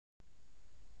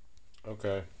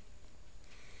Okay,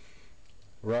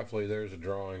 roughly there's a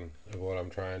drawing of what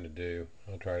I'm trying to do.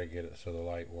 I'll try to get it so the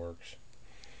light works.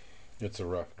 It's a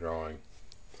rough drawing.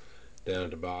 Down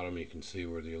at the bottom you can see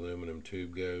where the aluminum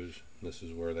tube goes. This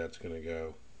is where that's going to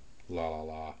go. La la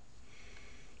la.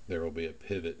 There will be a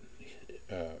pivot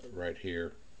right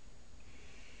here,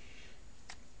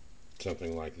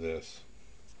 something like this,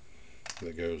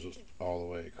 that goes all the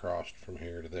way across from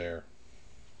here to there.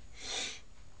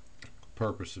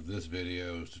 Purpose of this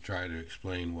video is to try to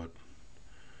explain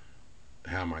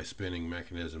how my spinning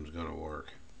mechanism is going to work.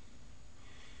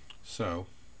 So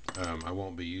I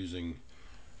won't be using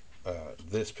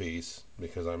this piece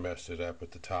because I messed it up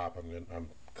at the top. I'm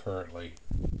currently,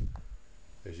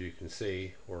 as you can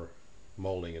see, we're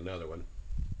molding another one.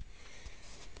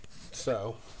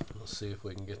 So let's see if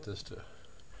we can get this to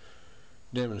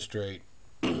demonstrate.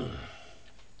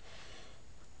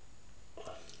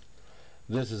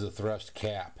 This is a thrust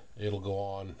cap. It'll go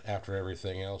on after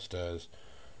everything else does,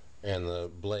 and the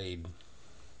blade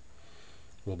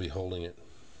will be holding it.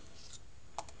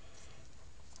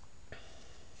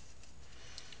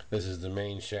 This is the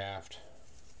main shaft.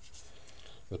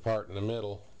 The part in the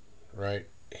middle right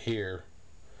here,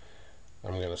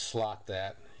 I'm going to slot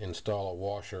that, install a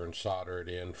washer and solder it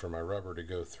in for my rubber to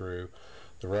go through.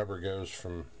 The rubber goes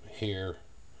from here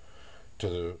to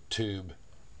the tube,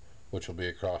 which will be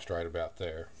across right about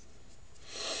there.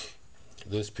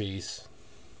 This piece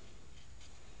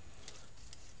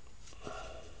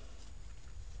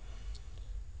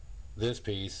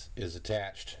is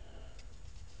attached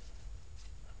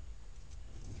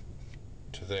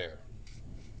to there.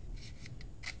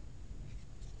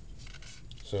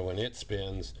 So when it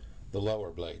spins, the lower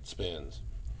blade spins.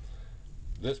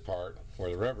 This part, where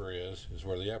the rubber is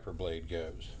where the upper blade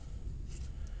goes.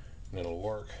 And it'll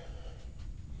work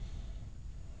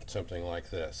something like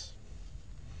this.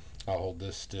 I'll hold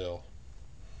this still.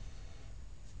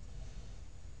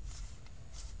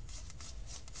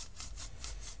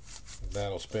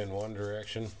 That'll spin one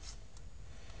direction.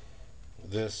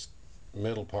 This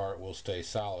middle part will stay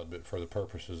solid, but for the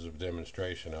purposes of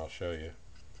demonstration I'll show you.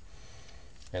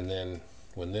 And then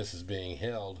when this is being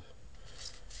held,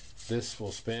 this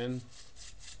will spin.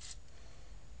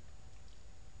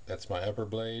 That's my upper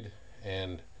blade,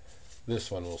 and this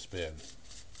one will spin.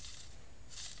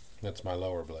 That's my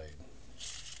lower blade.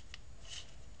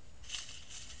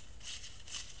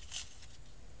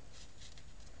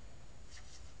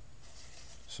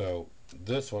 So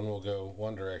this one will go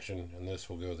one direction and this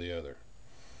will go the other.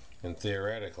 And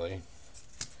theoretically,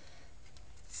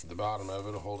 the bottom of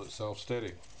it will hold itself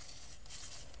steady.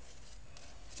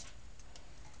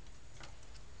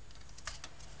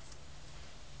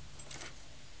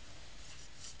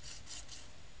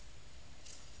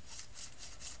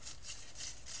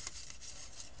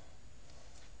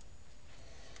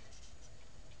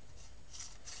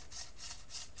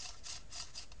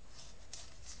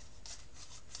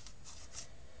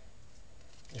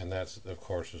 And that's, of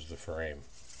course, is the frame.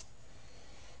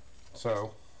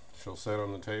 So she'll sit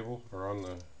on the table or on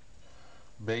the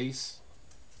base,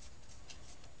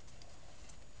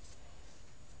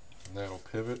 and that'll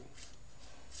pivot.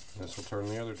 This will turn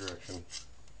the other direction.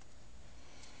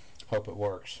 Hope it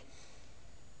works.